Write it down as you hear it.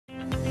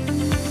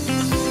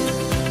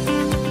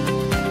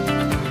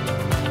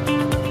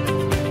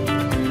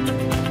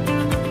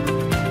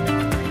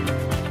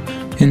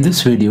In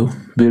this video,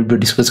 we will be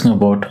discussing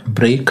about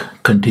break,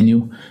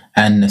 continue,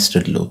 and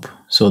nested loop.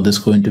 So this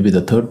is going to be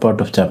the third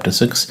part of chapter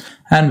 6,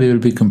 and we will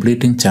be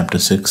completing chapter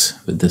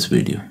 6 with this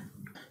video.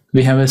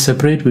 We have a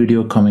separate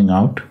video coming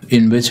out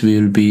in which we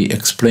will be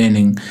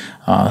explaining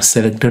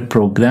selected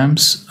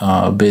programs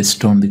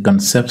based on the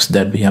concepts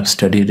that we have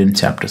studied in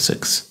chapter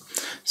 6.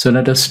 So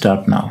let us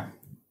start now.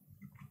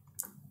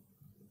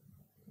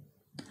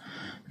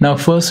 Now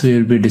first we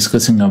will be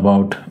discussing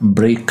about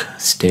break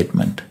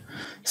statement.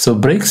 So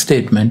break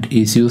statement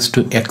is used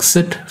to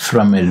exit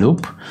from a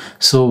loop.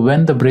 So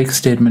when the break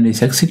statement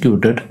is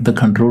executed, the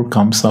control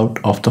comes out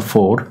of the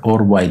for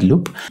or while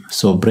loop.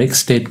 So break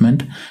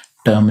statement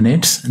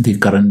terminates the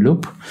current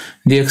loop.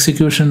 The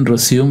execution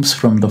resumes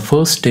from the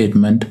first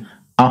statement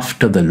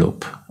after the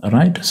loop.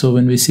 Right? So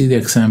when we see the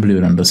example, you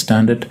will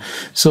understand it.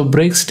 So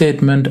break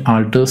statement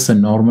alters the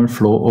normal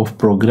flow of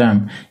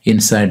program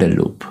inside a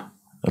loop.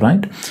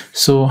 Right?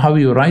 So how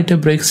you write a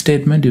break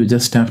statement, you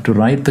just have to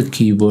write the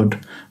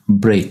keyword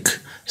break.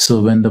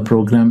 So when the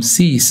program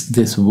sees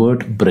this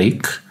word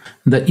break,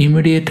 the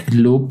immediate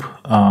loop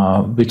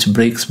which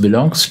breaks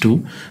belongs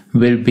to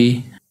will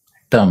be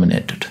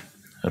terminated.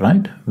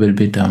 Right? Will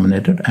be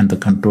terminated and the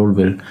control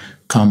will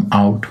come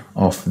out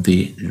of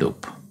the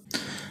loop.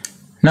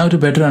 Now to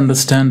better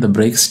understand the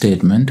break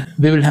statement,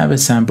 we will have a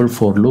sample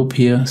for loop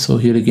here. So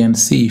here you can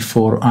see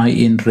for I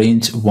in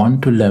range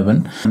 1 to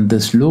 11, and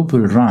this loop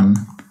will run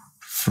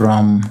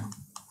from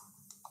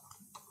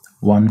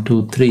 1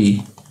 to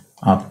 3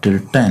 up till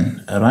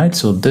 10. Right?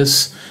 So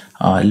this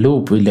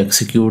loop will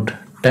execute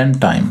 10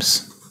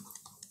 times.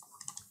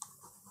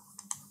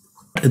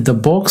 The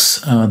box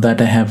that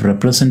I have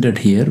represented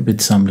here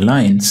with some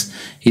lines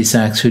is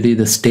actually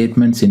the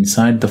statements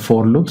inside the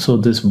for loop. So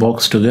this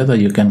box together,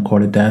 you can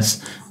call it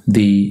as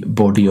the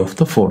body of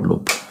the for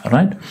loop.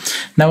 Right?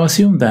 Now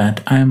assume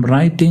that I am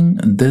writing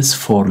this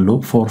for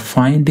loop for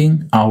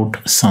finding out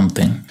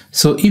something.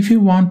 So if you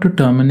want to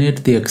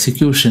terminate the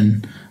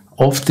execution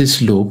of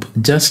this loop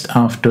just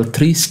after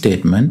 3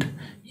 statements,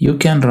 you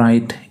can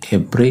write a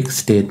break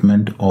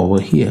statement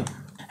over here.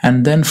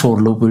 And then for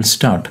loop will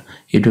start.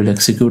 It will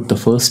execute the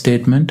first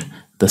statement,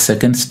 the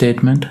second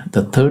statement,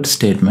 the third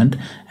statement,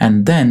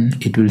 and then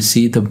it will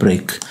see the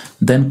break.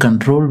 Then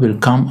control will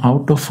come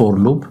out of for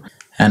loop,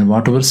 and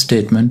whatever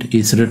statement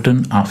is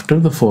written after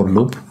the for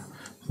loop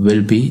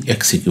will be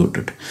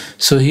executed.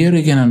 So here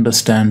you can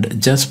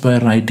understand just by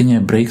writing a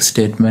break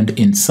statement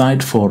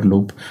inside for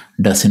loop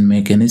doesn't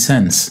make any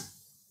sense.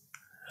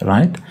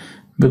 Right?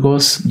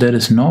 Because there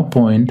is no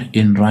point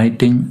in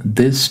writing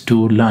these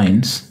 2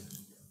 lines,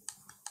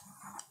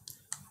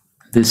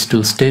 these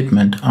 2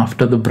 statements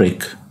after the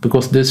break,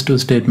 because these 2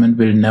 statements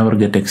will never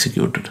get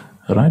executed.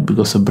 Right?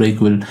 Because the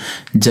break will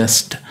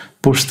just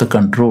push the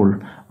control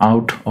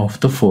out of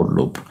the for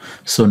loop.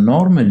 So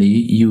normally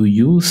you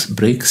use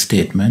break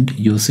statement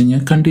using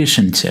a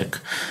condition check.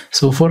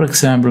 So for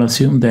example,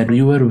 assume that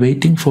you are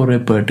waiting for a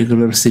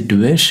particular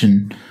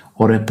situation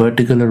or a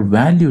particular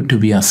value to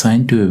be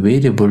assigned to a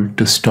variable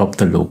to stop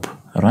the loop.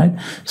 Right?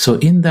 So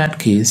in that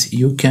case,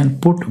 you can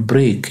put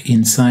break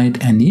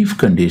inside an if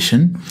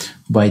condition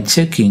by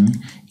checking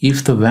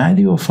if the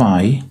value of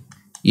I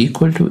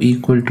equal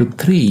to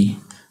 3,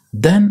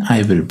 then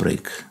I will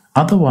break.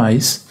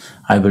 Otherwise,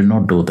 I will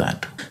not do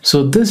that.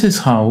 So this is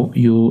how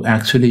you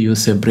actually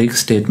use a break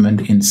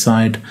statement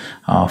inside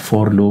a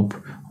for loop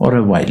or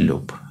a while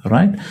loop.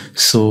 Right?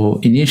 So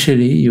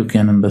initially you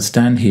can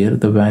understand here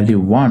the value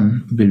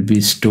 1 will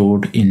be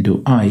stored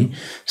into I.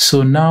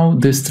 So now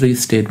these 3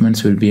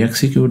 statements will be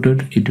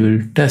executed. It will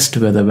test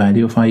whether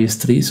value of I is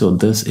 3. So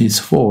this is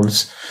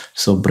false.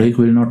 So break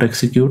will not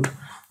execute.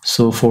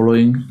 So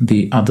following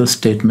the other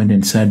statement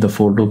inside the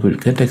for loop will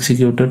get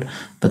executed.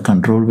 The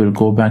control will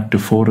go back to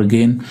 4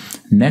 again.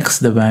 Next,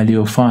 the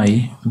value of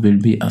I will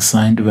be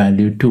assigned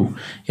value 2.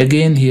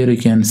 Again, here you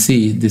can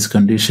see this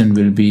condition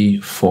will be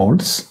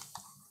false.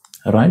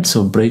 Right?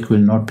 So break will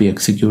not be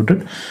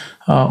executed.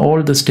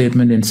 All the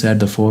statement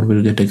inside the for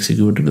will get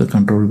executed. The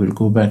control will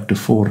go back to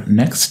 4.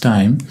 Next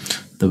time,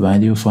 the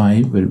value of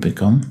I will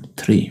become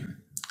 3.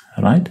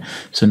 Right?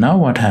 So now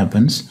what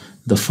happens?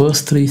 The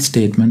first 3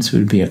 statements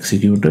will be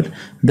executed.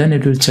 Then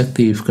it will check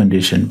the if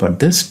condition. But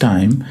this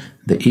time,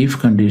 the if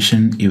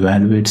condition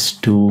evaluates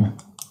to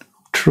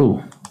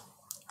true.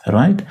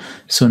 Right?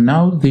 So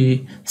now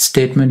the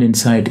statement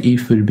inside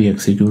if will be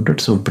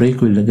executed. So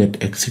break will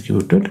get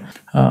executed.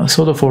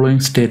 So the following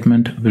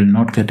statement will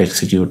not get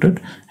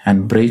executed,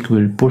 and break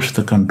will push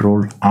the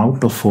control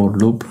out of for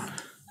loop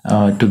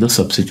to the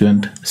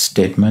subsequent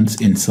statements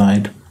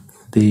inside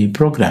the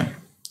program.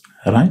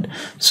 Right?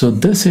 So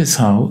this is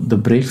how the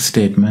break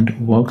statement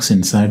works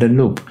inside a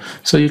loop.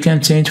 So you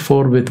can change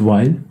for with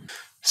while.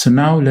 So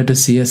now let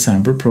us see a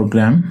sample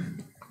program.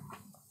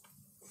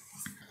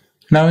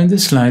 Now in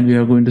this slide, we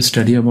are going to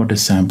study about a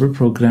sample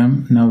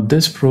program. Now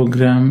this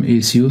program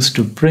is used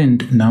to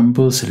print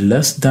numbers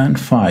less than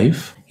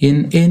 5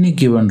 in any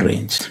given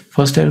range.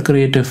 First, I'll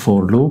create a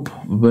for loop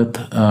with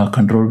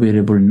control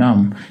variable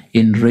num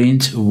in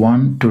range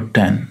 1 to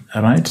 10.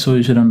 Alright, so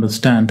you should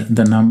understand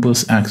the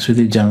numbers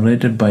actually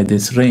generated by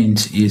this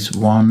range is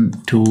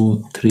 1,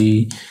 2,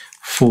 3,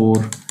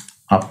 4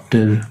 up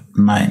till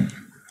 9.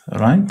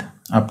 Alright,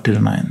 up till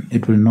 9.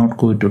 It will not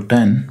go to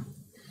 10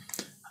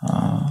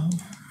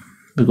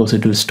 because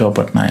it will stop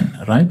at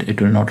 9. Right, it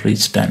will not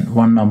reach 10.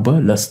 One number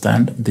less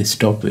than the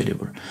stop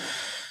variable.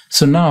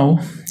 So now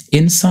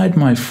inside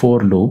my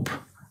for loop,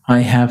 I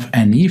have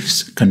an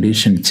if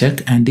condition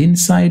check, and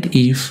inside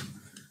if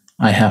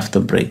I have the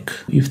break.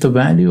 If the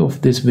value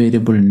of this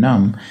variable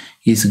num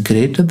is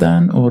greater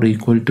than or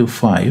equal to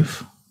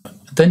 5,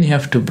 then you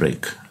have to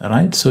break.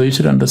 Right, so you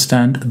should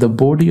understand the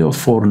body of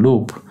for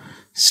loop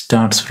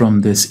starts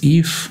from this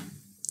if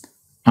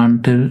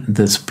until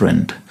this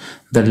print.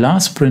 The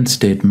last print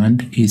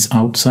statement is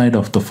outside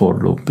of the for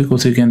loop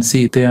because you can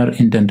see they are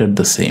intended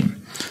the same.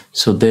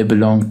 So they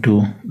belong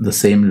to the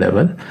same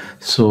level.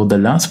 So the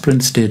last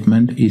print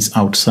statement is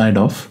outside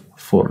of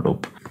for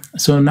loop.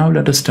 So now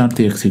let us start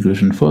the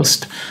execution.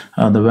 First,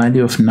 the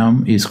value of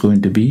num is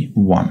going to be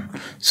 1.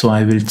 So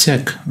I will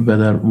check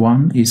whether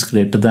 1 is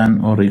greater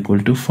than or equal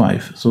to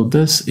 5. So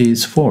this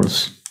is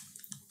false.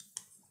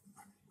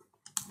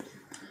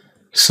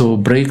 So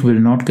break will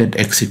not get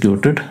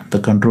executed. The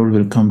control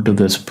will come to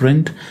this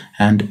print,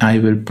 and I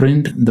will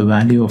print the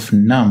value of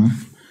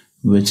num,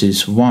 which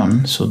is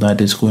 1. So that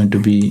is going to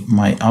be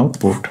my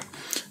output,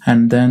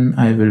 and then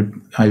I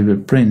will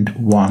print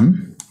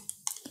 1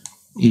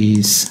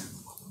 is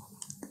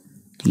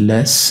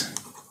less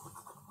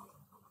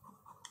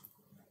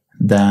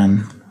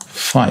than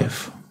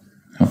 5.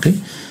 Okay,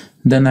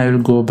 then I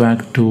will go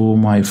back to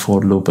my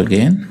for loop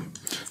again.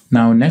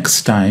 Now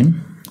next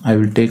time I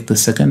will take the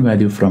second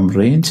value from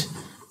range.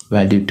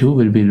 Value 2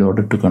 will be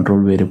loaded to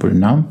control variable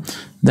num.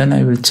 Then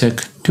I will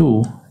check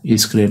 2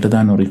 is greater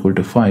than or equal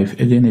to 5.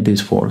 Again it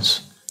is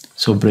false.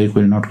 So break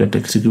will not get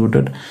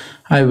executed.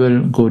 I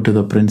will go to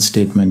the print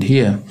statement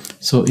here.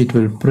 So it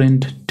will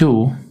print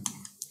 2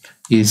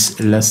 is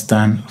less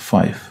than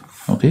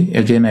 5. Okay,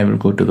 again I will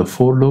go to the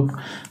for loop.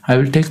 I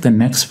will take the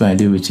next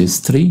value, which is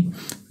 3.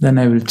 Then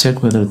I will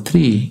check whether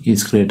 3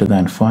 is greater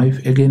than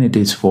 5. Again it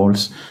is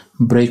false.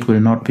 Break will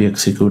not be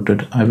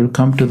executed. I will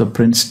come to the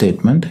print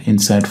statement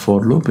inside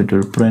for loop. It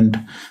will print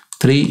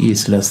 3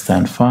 is less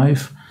than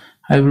 5.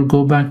 I will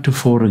go back to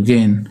 4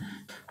 again.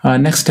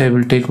 Next I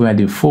will take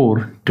value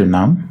 4 to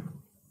num,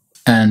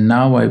 and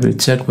now I will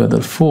check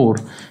whether 4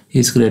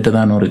 is greater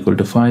than or equal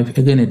to 5.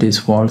 Again it is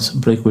false.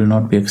 Break will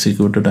not be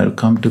executed. I will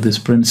come to this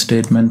print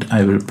statement.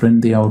 I will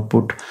print the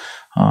output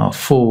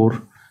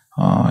 4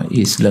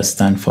 is less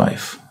than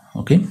 5.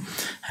 Okay,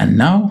 and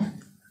now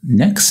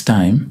next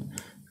time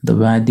the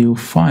value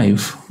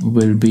 5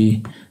 will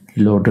be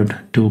loaded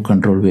to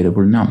control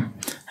variable num,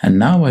 and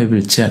now I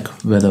will check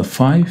whether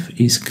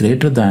 5 is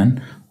greater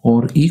than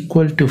or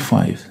equal to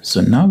 5.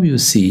 So now you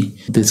see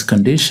this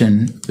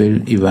condition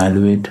will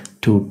evaluate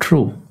to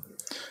true.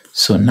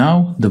 So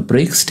now the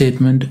break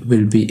statement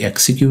will be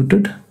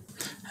executed,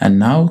 and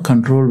now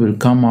control will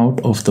come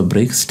out of the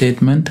break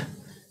statement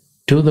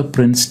to the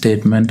print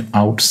statement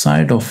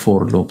outside of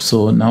for loop.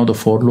 So now the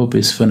for loop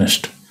is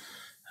finished.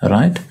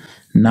 Right,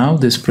 now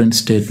this print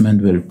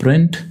statement will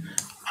print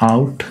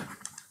out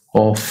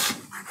of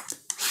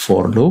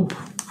for loop.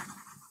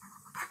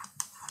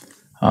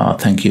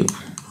 Thank you.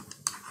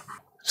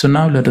 So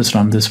now let us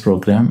run this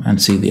program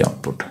and see the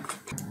output.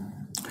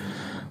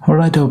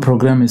 Alright, our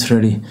program is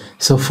ready.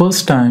 So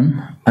first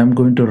time I'm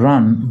going to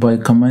run by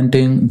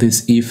commenting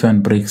this if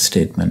and break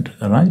statement.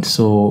 Alright,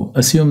 so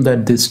assume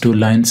that these two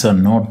lines are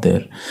not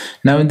there.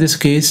 Now in this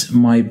case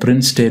my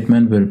print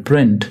statement will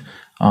print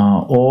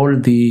all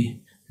the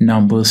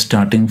numbers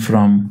starting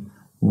from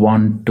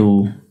 1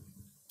 to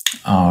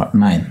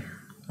 9.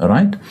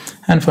 Alright,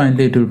 and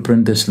finally it will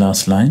print this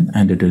last line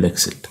and it will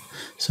exit.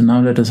 So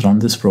now let us run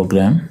this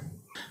program.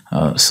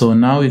 So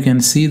now you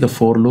can see the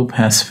for loop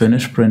has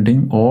finished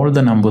printing all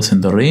the numbers in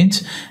the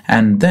range,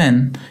 and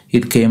then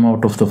it came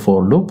out of the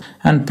for loop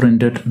and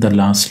printed the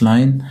last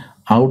line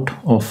out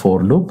of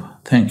for loop.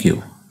 Thank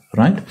you.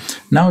 Right,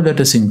 now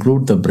let us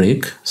include the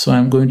break. So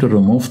I'm going to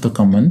remove the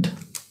comment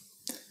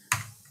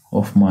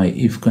of my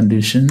if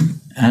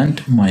condition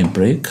and my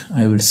break.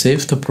 I will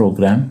save the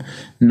program.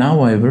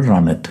 Now I will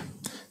run it.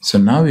 So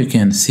now you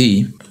can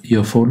see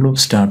your for loop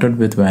started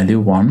with value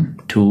 1,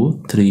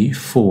 2, 3,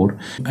 4,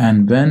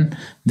 and when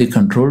the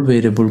control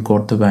variable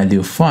got the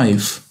value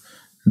 5,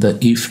 the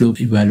if loop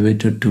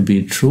evaluated to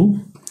be true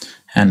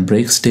and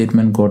break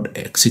statement got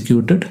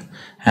executed,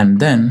 and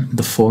then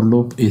the for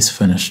loop is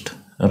finished.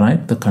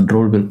 Right, the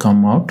control will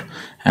come out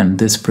and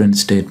this print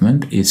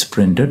statement is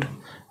printed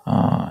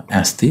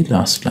as the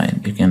last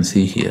line. You can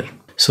see here.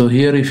 So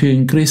here if you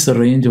increase the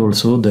range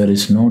also, there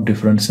is no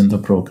difference in the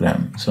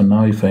program. So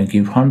now if I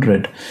give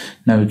 100,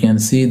 now you can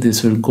see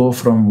this will go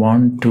from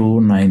 1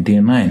 to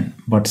 99,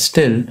 but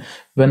still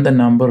when the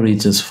number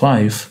reaches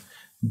 5,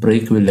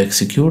 break will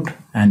execute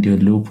and your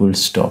loop will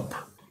stop.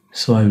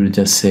 So I will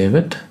just save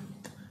it.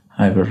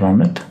 I will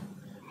run it.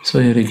 So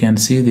here you can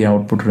see the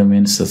output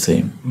remains the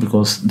same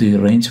because the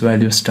range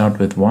values start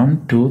with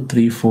 1, 2,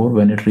 3, 4.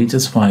 When it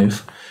reaches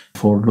 5,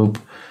 for loop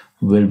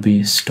will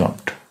be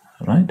stopped,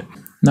 right?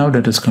 Now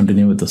let us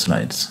continue with the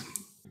slides.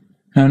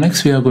 Now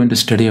next we are going to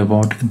study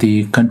about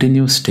the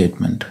continue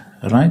statement,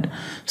 right?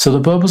 So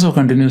the purpose of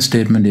continue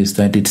statement is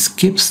that it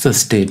skips the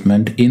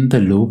statement in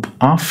the loop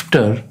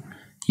after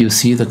you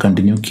see the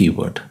continue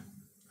keyword.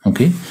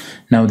 Okay,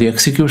 now the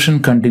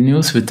execution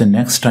continues with the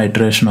next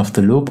iteration of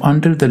the loop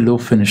until the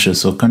loop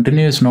finishes. So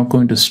continue is not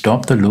going to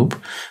stop the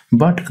loop,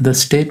 but the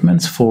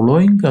statements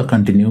following the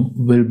continue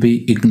will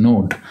be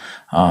ignored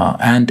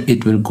and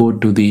it will go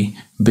to the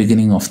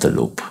beginning of the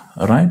loop.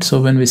 Right,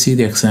 so when we see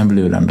the example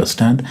you will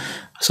understand.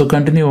 So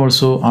continue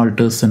also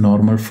alters the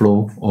normal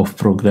flow of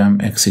program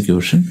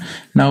execution.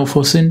 Now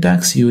for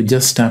syntax, you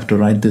just have to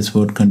write this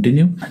word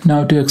continue.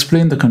 Now to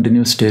explain the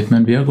continue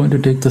statement, we are going to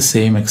take the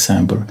same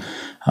example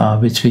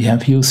which we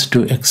have used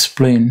to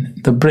explain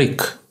the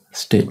break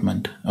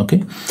statement.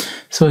 Okay,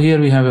 so here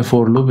we have a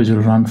for loop which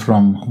will run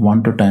from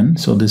 1 to 10.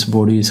 So this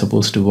body is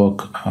supposed to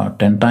work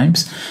 10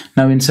 times.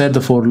 Now inside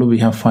the for loop we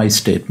have 5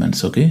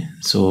 statements. Okay,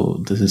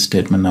 so this is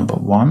statement number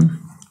 1,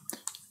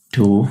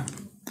 2,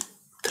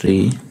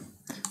 3,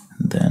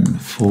 then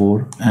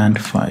 4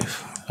 and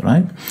 5.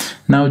 Right,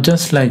 now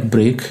just like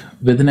break,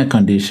 within a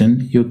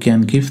condition you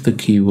can give the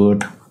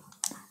keyword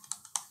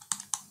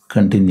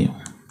continue.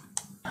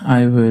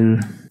 I will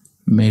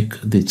make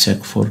the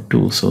check for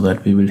 2 so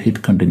that we will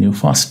hit continue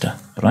faster.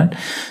 Right,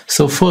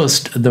 so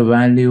first the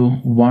value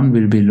 1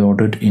 will be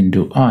loaded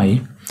into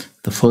I.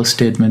 The first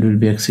statement will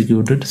be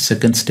executed,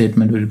 second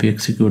statement will be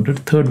executed,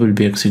 third will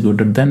be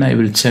executed. Then I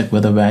will check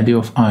whether value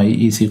of I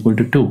is equal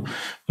to 2.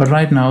 But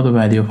right now the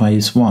value of I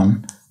is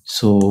 1.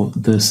 So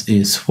this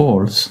is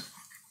false.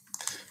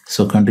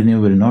 So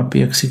continue will not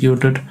be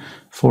executed.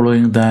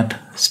 Following that,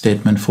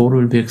 statement 4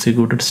 will be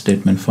executed,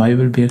 statement 5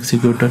 will be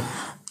executed.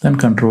 Then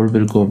control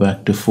will go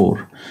back to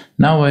 4.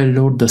 Now I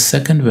load the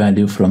second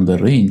value from the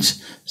range.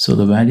 So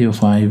the value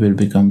of I will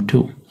become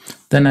 2.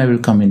 Then I will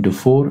come into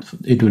 4.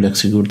 It will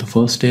execute the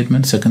first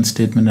statement, second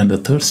statement and the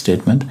third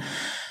statement.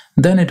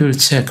 Then it will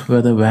check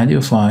whether value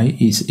of I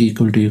is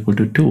equal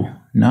to 2.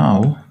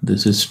 Now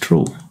this is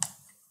true.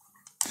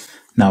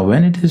 Now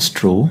when it is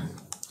true,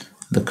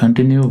 the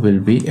continue will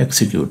be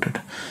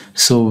executed.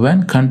 So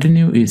when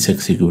continue is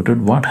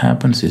executed, what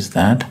happens is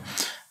that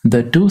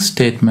the 2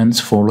 statements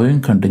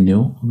following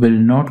continue will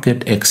not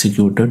get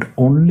executed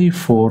only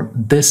for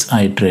this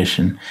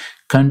iteration.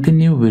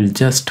 Continue will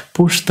just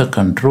push the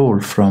control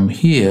from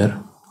here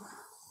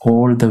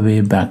all the way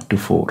back to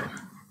 4.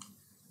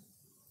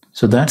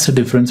 So that's the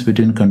difference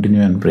between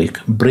continue and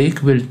break.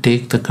 Break will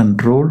take the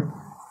control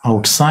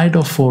outside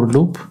of for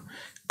loop.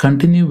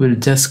 Continue will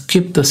just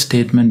skip the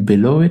statement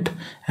below it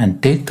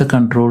and take the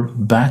control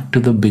back to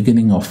the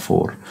beginning of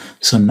 4.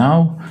 So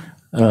now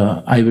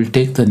I will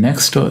take the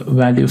next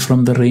value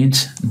from the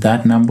range.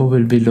 That number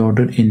will be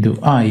loaded into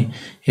I.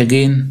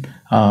 Again,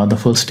 the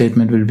first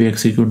statement will be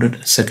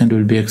executed, second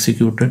will be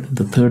executed,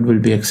 the third will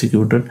be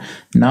executed.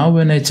 Now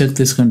when I check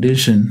this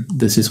condition,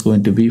 this is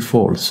going to be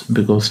false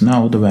because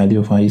now the value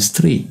of I is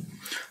 3.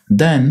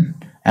 Then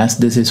as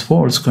this is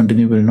false,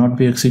 continue will not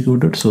be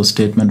executed. So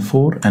statement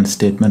 4 and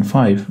statement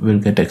 5 will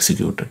get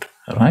executed.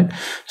 Right,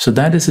 so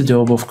that is the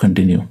job of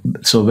continue.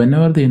 So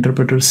whenever the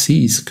interpreter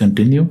sees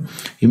continue,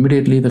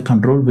 immediately the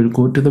control will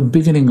go to the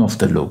beginning of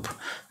the loop.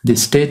 The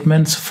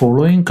statements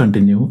following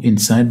continue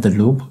inside the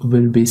loop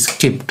will be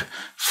skipped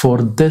for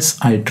this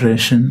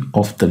iteration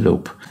of the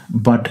loop.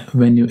 But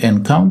when you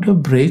encounter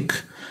break,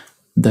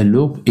 the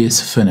loop is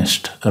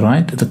finished.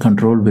 Right, the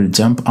control will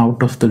jump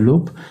out of the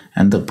loop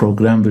and the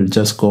program will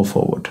just go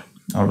forward.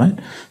 All right,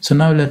 so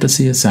now let us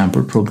see a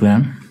sample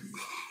program.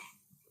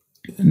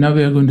 Now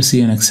we are going to see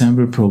an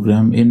example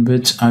program in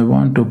which I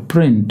want to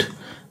print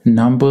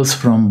numbers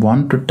from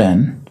 1 to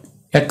 10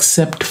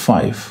 except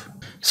 5.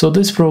 So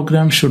this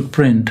program should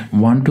print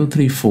 1, 2,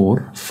 3,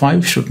 4,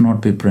 5 should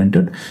not be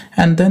printed,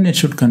 and then it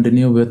should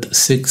continue with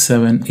 6,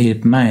 7,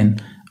 8,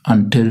 9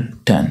 until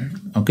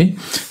 10. Okay,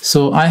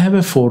 so I have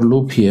a for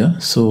loop here.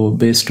 So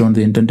based on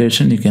the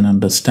indentation, you can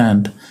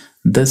understand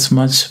this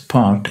much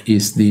part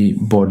is the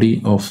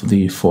body of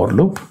the for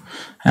loop,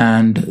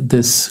 and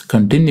this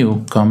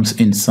continue comes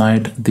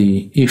inside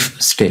the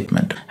if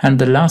statement, and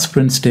the last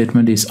print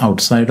statement is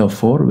outside of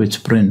for,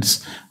 which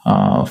prints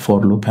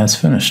for loop has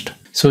finished.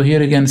 So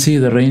here you can see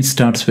the range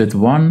starts with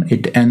 1,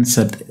 it ends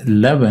at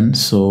 11,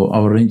 so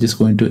our range is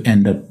going to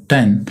end at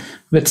 10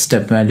 with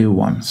step value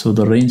 1. So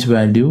the range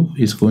value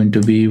is going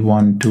to be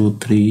 1, 2,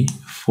 3,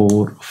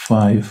 4,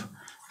 5,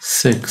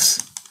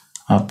 6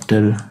 up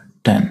till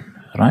 10.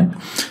 Right,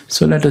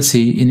 so let us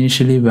see.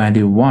 Initially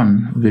value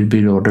 1 will be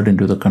loaded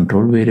into the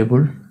control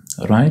variable,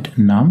 right,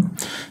 num.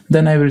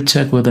 Then I will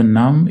check whether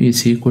num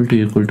is equal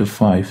to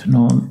 5.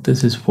 No,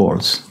 this is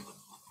false.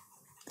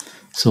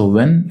 So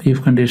when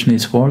if condition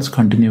is false,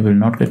 continue will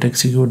not get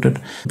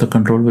executed. The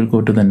control will go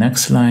to the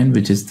next line,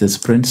 which is this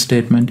print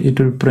statement. It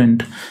will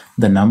print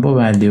the number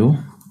value.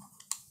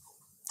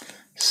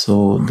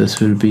 So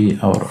this will be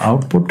our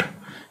output.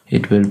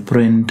 It will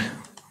print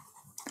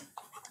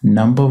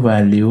number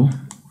value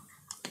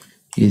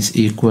is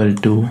equal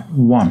to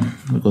 1,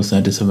 because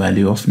that is a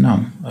value of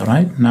num.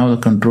 Alright, now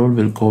the control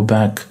will go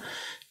back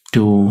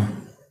to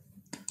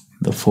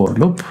the for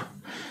loop.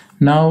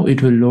 Now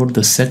it will load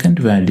the second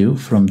value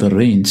from the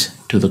range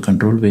to the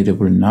control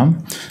variable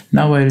num.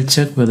 Now I will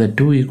check whether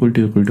 2 equal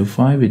to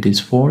 5. It is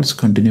false.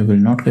 Continue will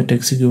not get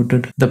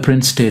executed. The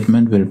print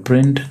statement will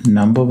print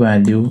number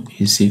value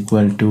is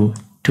equal to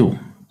 2.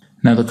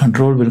 Now the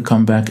control will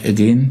come back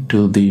again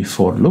to the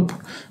for loop.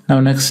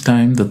 Now next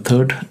time the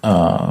third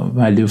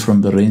value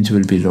from the range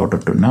will be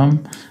loaded to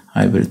num.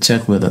 I will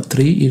check whether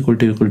 3 equal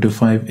to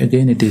 5.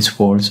 Again it is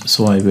false,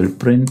 so I will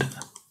print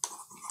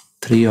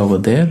 3 over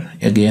there.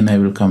 Again I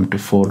will come to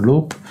for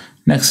loop.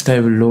 Next I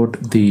will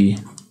load the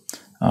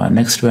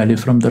next value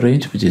from the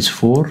range, which is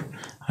 4.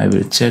 I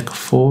will check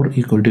 4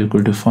 equal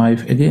to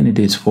 5. Again it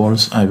is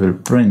false. I will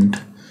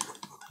print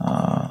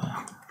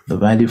the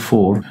value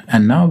 4,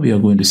 and now we are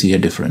going to see a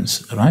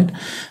difference, right?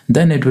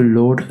 Then it will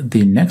load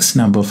the next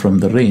number from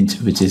the range,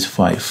 which is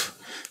 5.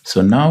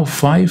 So now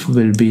 5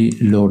 will be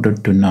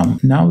loaded to num.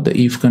 Now the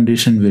if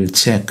condition will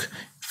check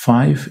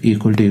 5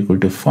 equal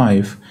to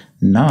 5.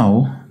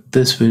 Now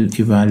this will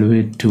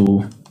evaluate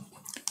to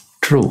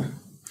true.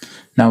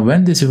 Now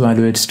when this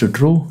evaluates to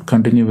true,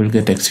 continue will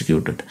get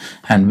executed,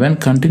 and when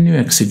continue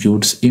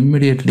executes,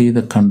 immediately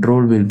the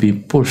control will be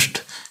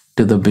pushed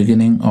to the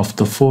beginning of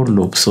the for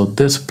loop. So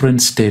this print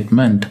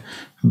statement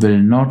will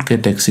not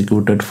get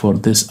executed for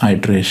this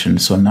iteration.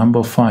 So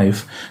number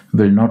 5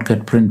 will not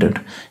get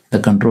printed. The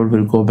control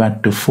will go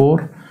back to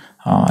 4.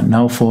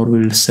 Now 4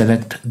 will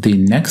select the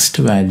next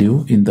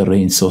value in the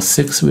range. So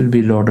 6 will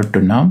be loaded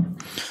to num.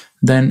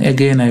 Then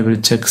again I will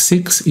check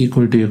 6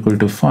 equal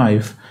to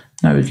 5.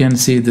 Now you can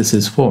see this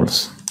is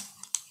false.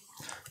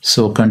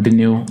 So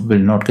continue will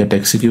not get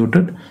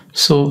executed.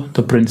 So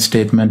the print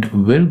statement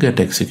will get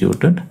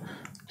executed.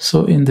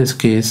 So in this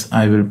case,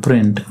 I will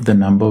print the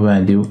number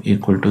value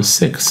equal to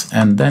 6,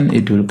 and then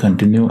it will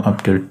continue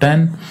up till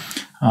 10.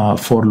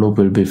 For loop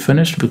will be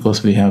finished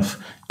because we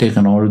have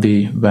taken all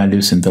the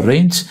values in the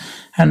range.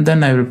 And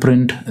then I will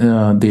print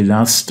the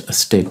last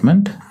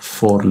statement,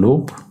 for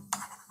loop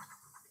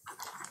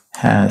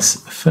has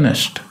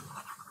finished.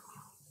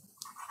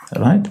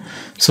 Right?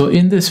 So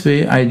in this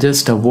way, I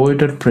just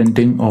avoided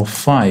printing of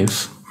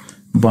 5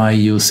 by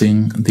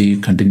using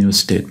the continue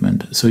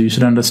statement. So you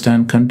should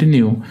understand,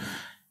 continue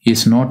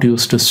is not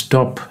used to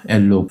stop a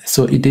loop.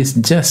 So it is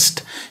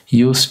just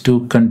used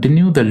to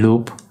continue the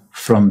loop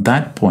from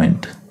that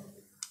point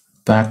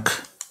back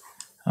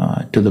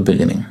to the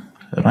beginning.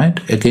 Right?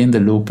 Again, the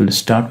loop will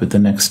start with the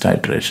next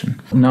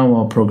iteration. Now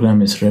our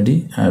program is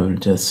ready. I will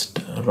just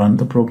run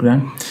the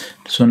program.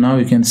 So now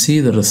you can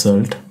see the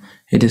result.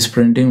 It is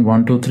printing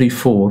 1, 2, 3,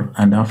 4,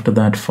 and after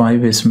that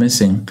 5 is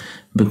missing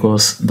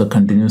because the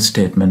continue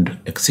statement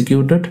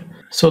executed.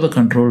 So the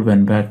control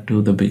went back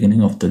to the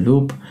beginning of the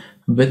loop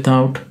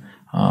without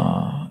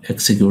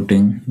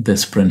executing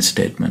this print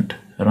statement.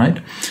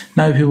 Right?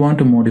 Now if you want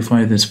to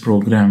modify this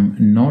program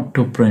not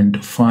to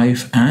print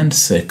 5 and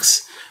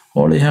 6,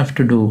 all you have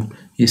to do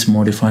is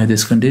modify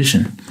this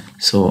condition.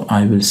 So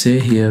I will say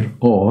here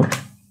or,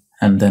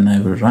 and then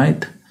I will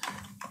write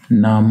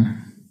num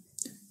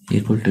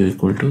equal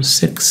to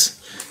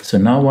 6. So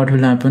now what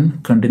will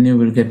happen? Continue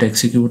will get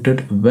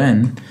executed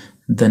when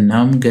the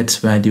num gets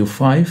value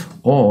 5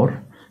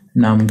 or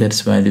num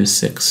gets value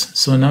 6.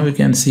 So now we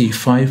can see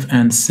 5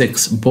 and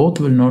 6 both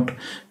will not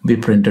be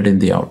printed in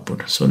the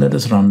output. So let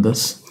us run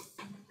this.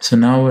 So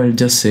now I'll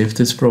just save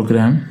this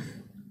program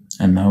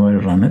and now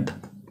I'll run it.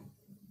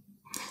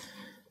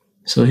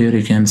 So here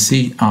you can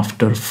see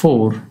after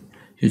 4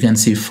 you can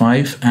see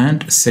 5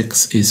 and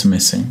 6 is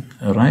missing.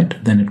 Right?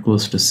 Then it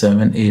goes to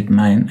 7, 8,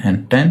 9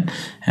 and 10,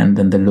 and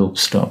then the loop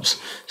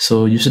stops.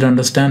 So you should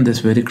understand this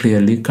very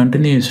clearly.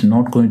 Continue is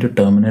not going to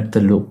terminate the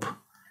loop.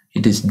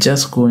 It is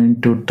just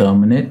going to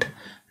terminate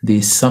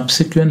the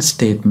subsequent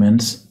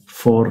statements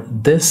for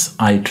this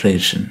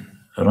iteration.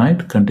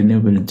 Right? Continue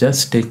will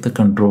just take the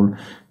control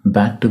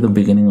back to the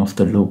beginning of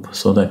the loop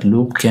so that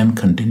loop can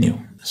continue.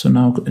 So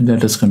now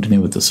let us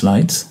continue with the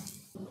slides.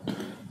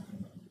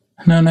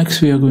 Now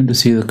next we are going to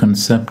see the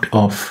concept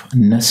of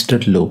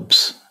nested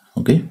loops.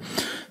 Okay,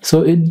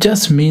 so it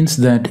just means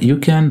that you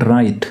can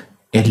write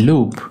a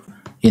loop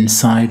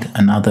inside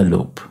another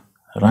loop.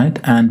 Right?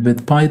 And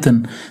with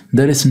Python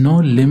there is no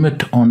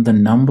limit on the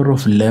number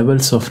of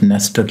levels of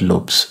nested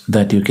loops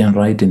that you can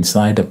write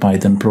inside a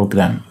Python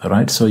program.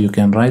 Right? So you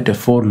can write a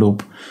for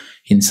loop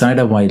inside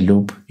a while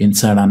loop,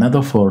 inside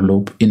another for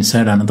loop,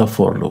 inside another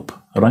for loop.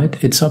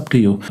 Right? It's up to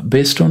you.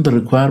 Based on the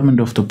requirement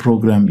of the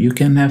program, you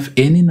can have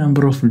any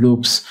number of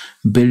loops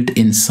built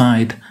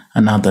inside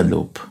another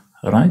loop.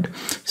 Right?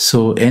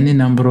 So any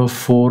number of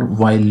for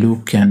while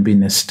loop can be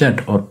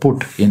nested or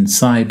put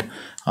inside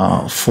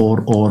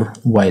for or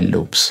while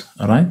loops.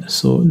 Right?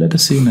 So let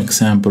us see an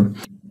example.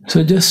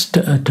 So just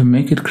to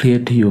make it clear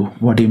to you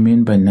what you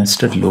mean by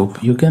nested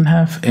loop, you can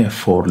have a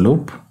for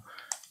loop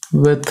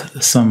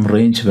with some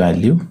range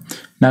value.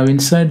 Now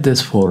inside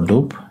this for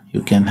loop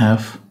you can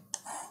have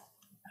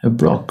a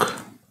block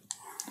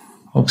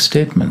of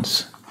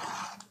statements,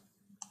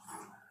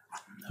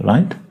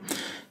 right?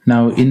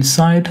 Now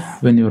inside,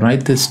 when you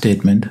write this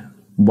statement,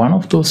 one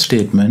of those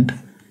statements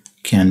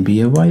can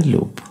be a while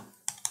loop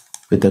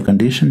with a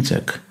condition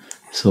check.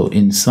 So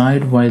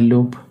inside while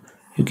loop,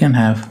 you can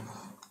have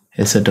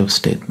a set of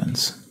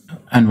statements,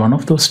 and one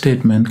of those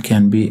statements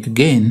can be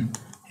again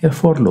a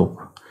for loop.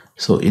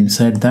 So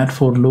inside that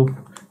for loop,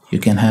 you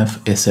can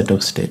have a set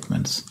of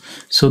statements.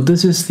 So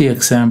this is the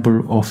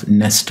example of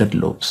nested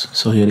loops.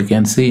 So here you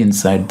can see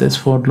inside this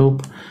for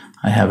loop,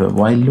 I have a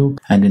while loop,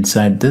 and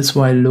inside this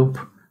while loop,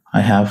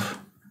 I have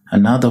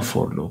another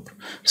for loop.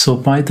 So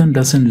Python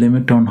doesn't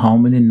limit on how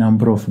many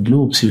number of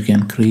loops you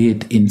can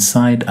create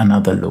inside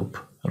another loop,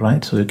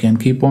 right? So you can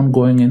keep on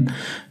going in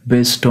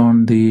based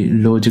on the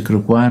logic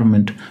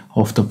requirement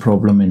of the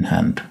problem in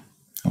hand.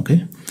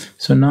 Okay,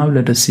 so now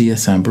let us see a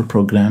sample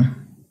program.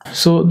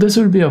 So this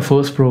will be our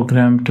first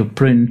program to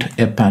print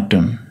a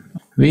pattern.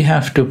 We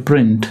have to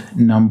print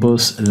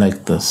numbers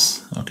like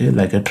this, okay,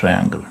 like a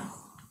triangle.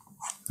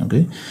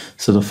 Okay,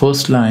 so the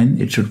first line,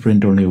 it should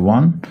print only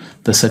 1.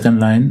 The second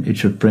line, it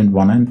should print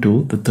 1 and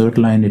 2. The third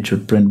line, it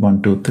should print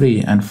 1, 2,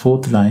 3. And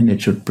fourth line,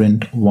 it should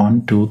print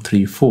 1, 2,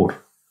 3, 4.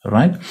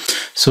 Right?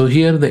 So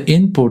here the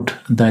input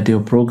that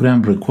your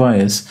program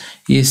requires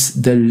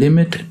is the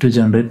limit to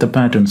generate the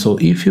pattern. So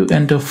if you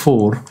enter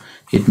 4,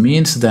 it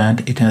means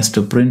that it has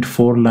to print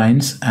 4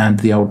 lines and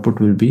the output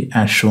will be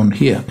as shown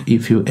here.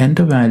 If you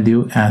enter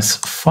value as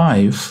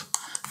 5,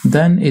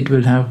 then it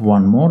will have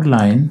one more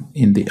line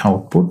in the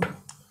output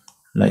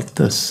like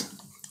this.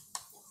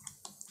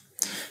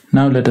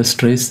 Now let us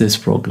trace this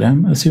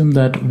program. Assume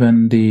that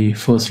when the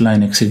first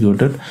line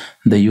executed,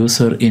 the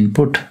user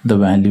input the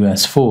value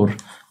as 4.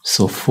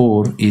 So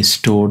 4 is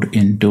stored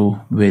into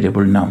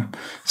variable num.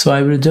 So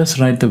I will just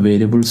write the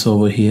variables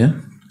over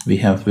here. We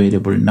have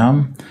variable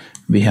num,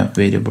 we have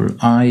variable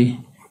I,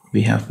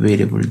 we have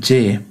variable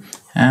j,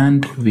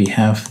 and we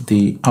have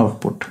the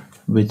output,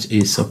 which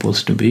is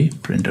supposed to be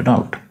printed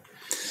out.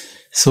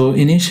 So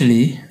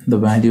initially the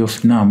value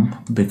of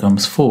num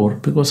becomes 4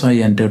 because I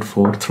entered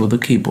 4 through the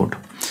keyboard.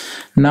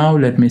 Now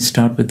let me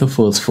start with the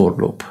first for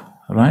loop.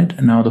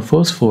 Right, now the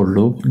first for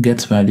loop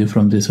gets value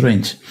from this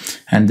range,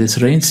 and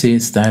this range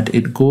says that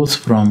it goes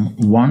from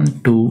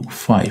 1 to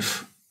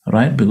 5,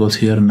 right? Because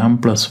here num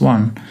plus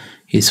 1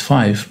 is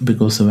 5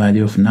 because the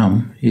value of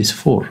num is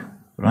 4,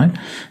 right?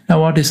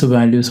 Now what is the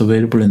values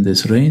available in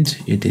this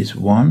range? It is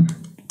 1,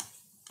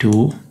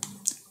 2,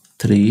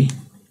 3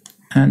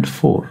 and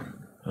 4,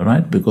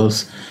 right?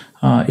 Because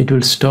it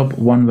will stop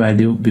one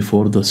value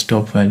before the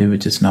stop value,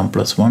 which is num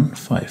plus 1,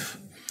 5.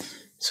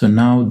 So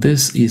now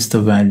this is the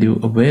value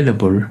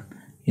available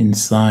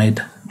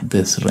inside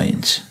this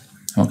range.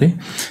 Okay,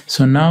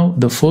 so now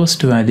the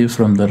first value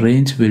from the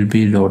range will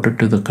be loaded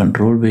to the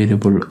control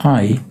variable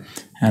I,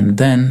 and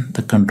then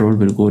the control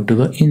will go to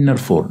the inner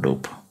for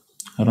loop.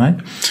 All right,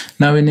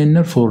 now in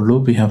inner for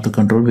loop we have the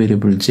control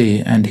variable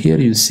j, and here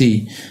you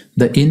see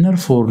the inner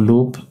for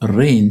loop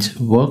range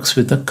works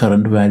with the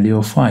current value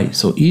of I.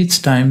 So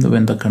each time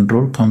when the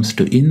control comes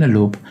to inner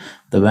loop,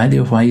 the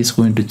value of I is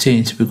going to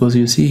change, because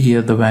you see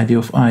here the value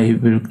of I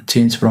will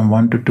change from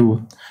 1 to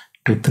 2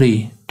 to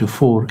 3 to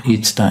 4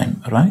 each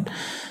time, right?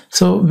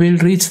 So we'll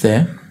reach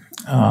there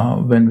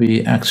when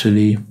we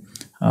actually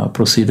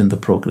proceed in the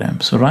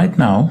program. So right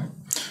now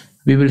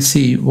we will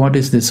see what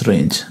is this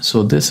range.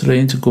 So this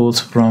range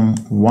goes from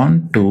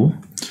 1 to,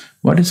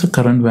 what is the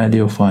current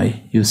value of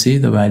I? You see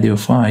the value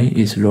of I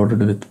is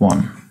loaded with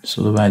 1.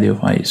 So the value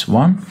of I is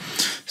 1.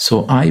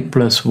 So I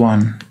plus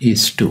 1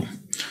 is 2.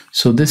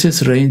 So this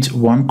is range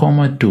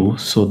 1, 2.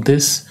 So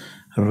this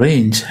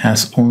range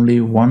has only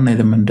one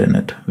element in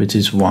it, which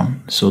is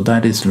 1. So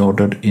that is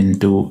loaded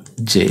into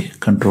j,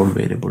 control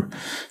variable.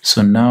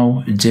 So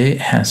now j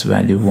has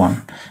value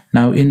 1.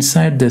 Now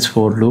inside this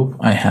for loop,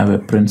 I have a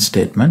print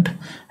statement,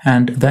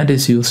 and that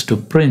is used to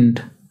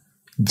print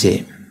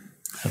j,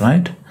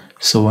 right?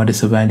 So what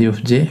is the value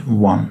of j?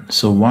 1.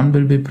 So 1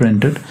 will be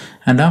printed,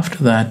 and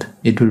after that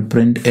it will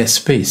print a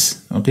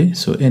space. Okay,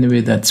 so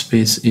anyway that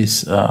space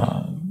is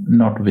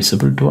not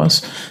visible to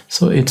us,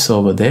 so it's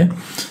over there.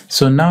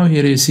 So now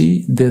here you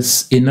see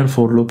this inner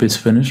for loop is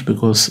finished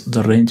because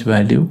the range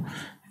value,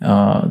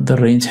 the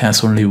range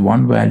has only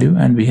one value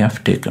and we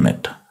have taken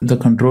it. The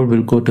control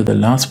will go to the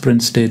last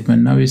print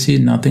statement. Now you see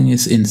nothing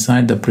is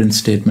inside the print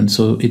statement,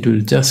 so it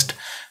will just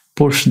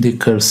push the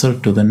cursor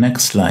to the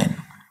next line.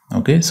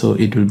 Okay, so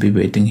it will be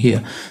waiting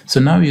here. So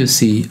now you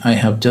see I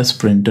have just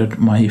printed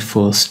my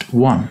first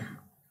one.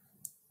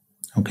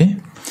 Okay,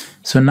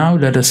 so now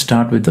let us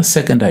start with the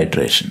second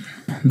iteration.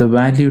 The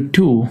value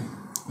 2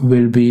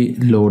 will be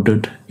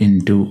loaded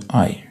into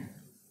I.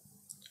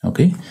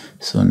 Okay,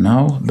 so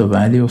now the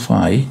value of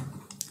I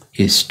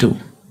is 2.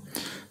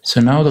 So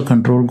now the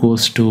control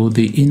goes to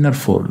the inner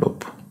for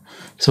loop.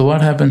 So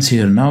what happens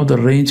here? Now the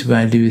range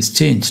value is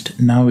changed.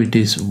 Now it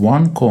is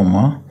 1,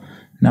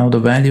 now the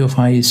value of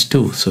I is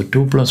 2. So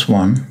 2 plus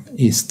 1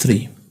 is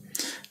 3.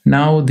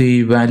 Now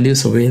the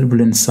values available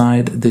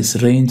inside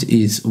this range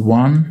is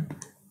 1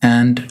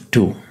 and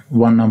 2.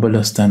 one number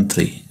less than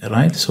 3,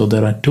 right? So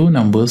there are two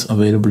numbers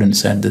available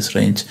inside this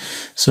range.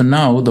 So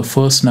now the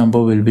first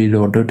number will be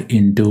loaded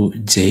into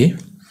j.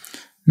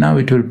 Now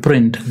it will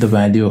print the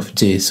value of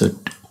j. So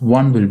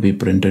 1 will be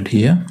printed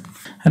here,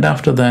 and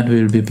after that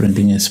we will be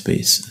printing a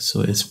space.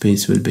 So a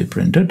space will be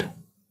printed.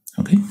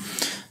 Okay.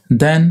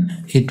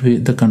 Then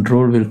the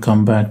control will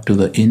come back to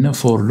the inner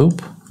for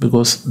loop,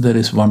 because there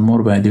is one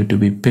more value to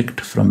be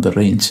picked from the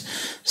range.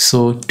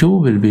 So 2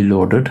 will be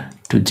loaded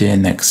to j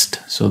next.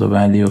 So the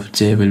value of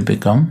j will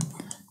become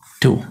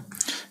 2.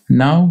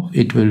 Now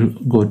it will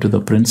go to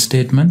the print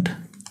statement.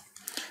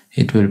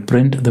 It will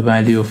print the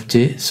value of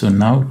j. So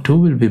now 2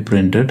 will be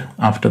printed.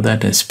 After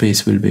that a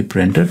space will be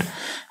printed.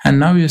 And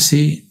now you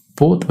see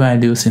both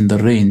values in the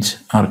range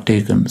are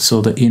taken.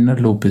 So the inner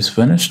loop is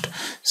finished.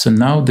 So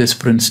now this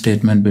print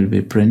statement will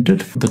be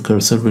printed. The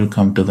cursor will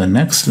come to the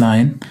next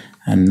line.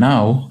 And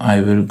now I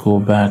will go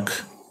back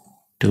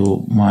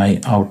to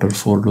my outer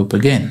for loop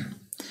again.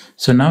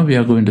 So now we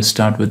are going to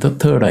start with the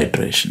third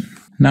iteration.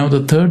 Now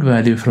the third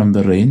value from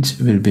the range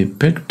will be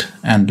picked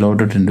and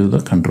loaded into the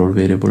control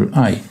variable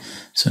I.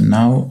 So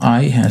now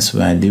I has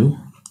value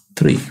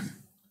 3.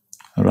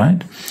 All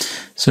right.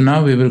 So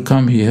now we will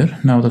come here.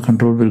 Now the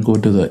control will go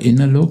to the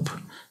inner loop.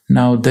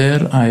 Now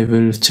there I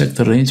will check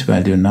the range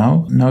value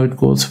now. Now it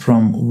goes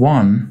from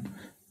 1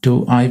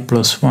 to I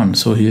plus 1.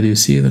 So here you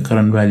see the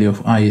current value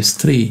of I is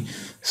 3.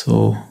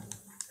 So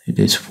it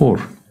is 4.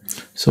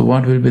 So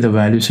what will be the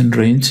values in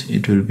range?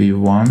 It will be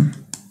 1,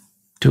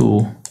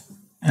 2,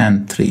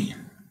 and 3.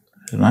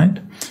 Right?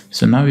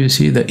 So now you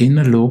see the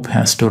inner loop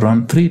has to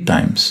run 3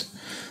 times.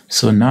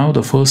 So now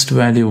the first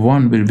value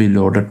 1 will be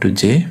loaded to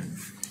j.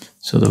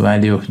 So the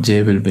value of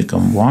j will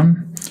become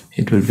 1.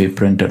 It will be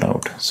printed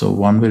out. So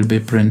 1 will be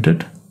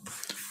printed.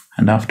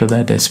 And after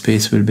that a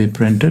space will be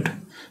printed.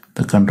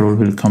 The control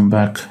will come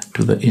back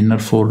to the inner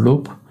for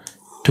loop.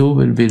 2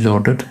 will be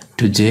loaded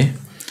to j.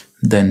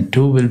 Then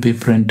 2 will be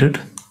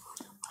printed.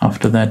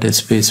 After that a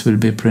space will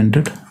be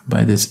printed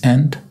by this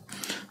end.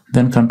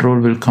 Then control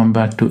will come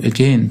back to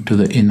again to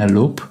the inner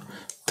loop.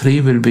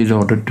 3 will be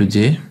loaded to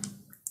j.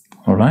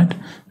 Alright.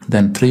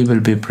 Then 3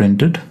 will be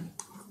printed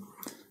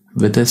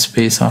with a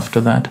space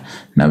after that.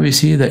 Now we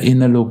see the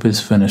inner loop is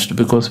finished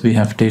because we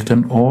have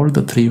taken all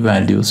the 3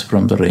 values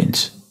from the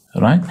range.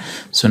 Right?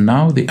 So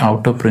now the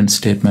outer print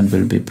statement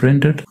will be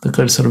printed. The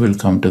cursor will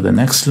come to the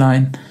next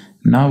line.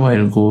 Now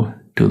I'll go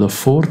to the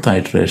fourth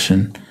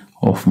iteration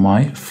of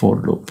my for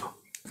loop.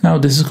 Now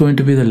this is going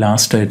to be the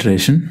last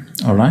iteration.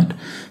 All right.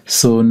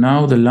 So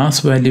now the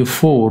last value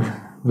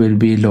 4 will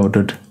be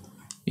loaded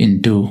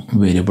into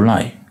variable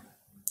I.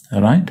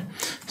 All right.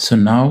 So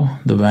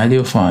now the value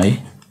of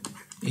I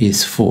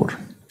is 4.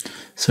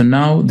 So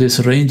now this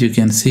range, you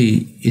can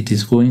see it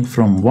is going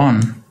from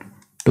 1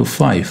 to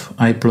 5.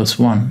 I plus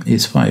 1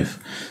 is 5.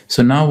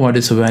 So now what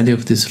is the value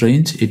of this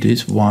range? It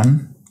is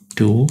 1,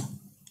 2,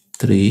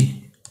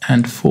 3,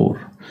 and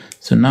 4.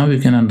 So now you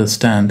can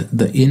understand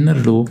the inner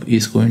loop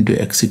is going to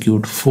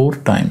execute 4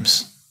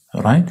 times.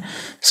 Alright.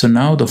 So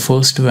now the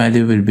first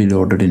value will be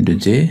loaded into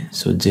j.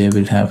 So j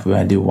will have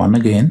value 1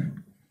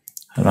 again.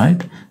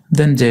 Alright.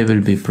 Then j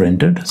will be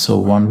printed. So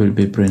 1 will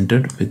be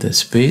printed with a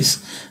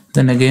space.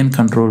 Then again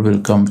control will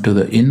come to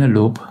the inner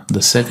loop.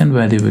 The second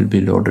value will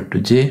be loaded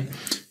to j.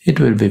 It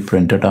will be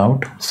printed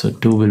out. So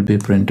 2 will be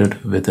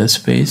printed with a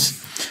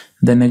space.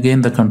 Then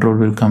again the control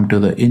will come to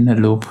the inner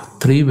loop.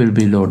 3 will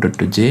be loaded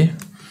to j.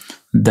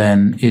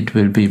 Then it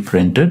will be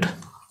printed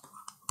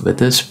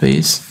with a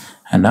space.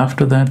 And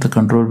after that the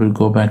control will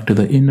go back to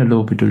the inner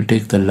loop. It will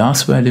take the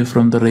last value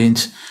from the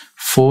range.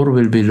 4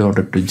 will be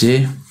loaded to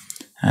j.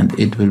 And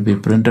it will be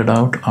printed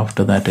out.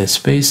 After that a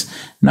space.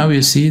 Now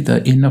you see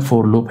the inner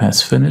for loop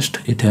has finished.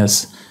 It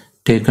has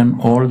taken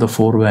all the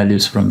 4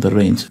 values from the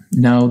range.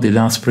 Now the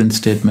last print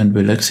statement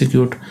will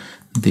execute.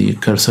 The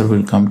cursor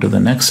will come to the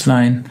next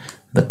line.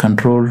 The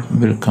control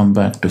will come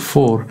back to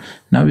 4.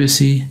 Now you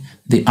see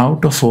the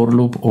outer for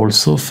loop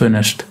also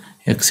finished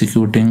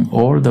executing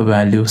all the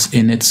values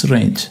in its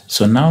range.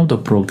 So now the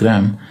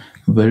program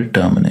will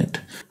terminate.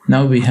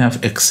 Now we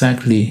have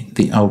exactly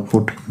the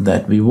output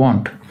that we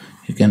want.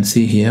 You can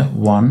see here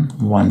 1,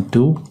 1,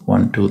 2,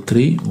 1, 2,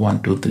 3,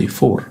 1, 2, 3,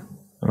 4.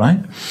 Right?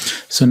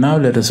 So now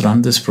let us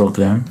run this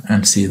program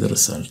and see the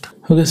result.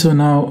 Okay, so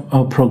now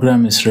our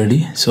program is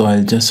ready. So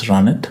I'll just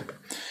run it.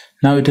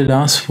 Now it will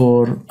ask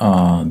for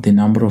the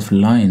number of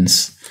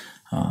lines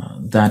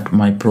that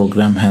my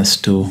program has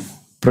to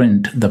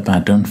print the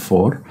pattern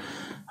for.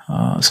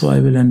 So I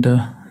will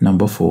enter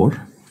number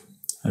 4.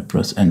 I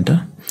press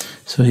enter.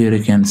 So here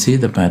you can see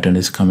the pattern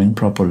is coming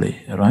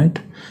properly, right?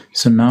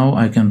 So now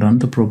I can run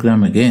the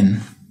program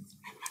again.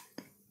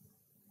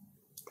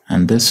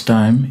 And this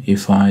time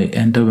if I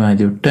enter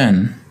value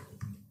 10,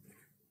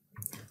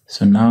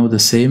 so now the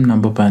same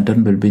number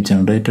pattern will be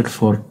generated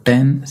for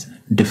 10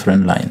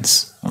 different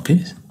lines.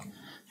 Okay,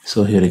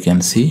 so here you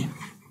can see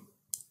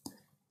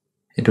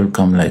it will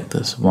come like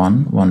this: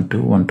 1, 1,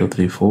 2, 1, 2,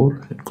 3,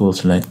 4. It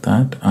goes like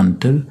that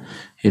until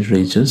it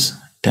reaches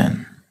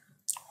 10.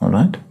 All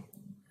right.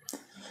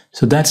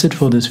 So that's it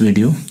for this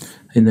video.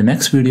 In the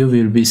next video,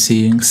 we will be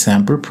seeing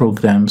sample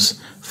programs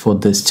for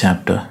this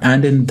chapter.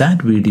 And in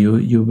that video,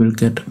 you will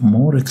get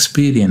more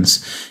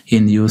experience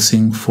in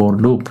using for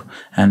loop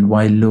and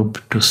while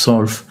loop to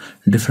solve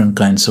different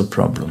kinds of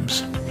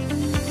problems.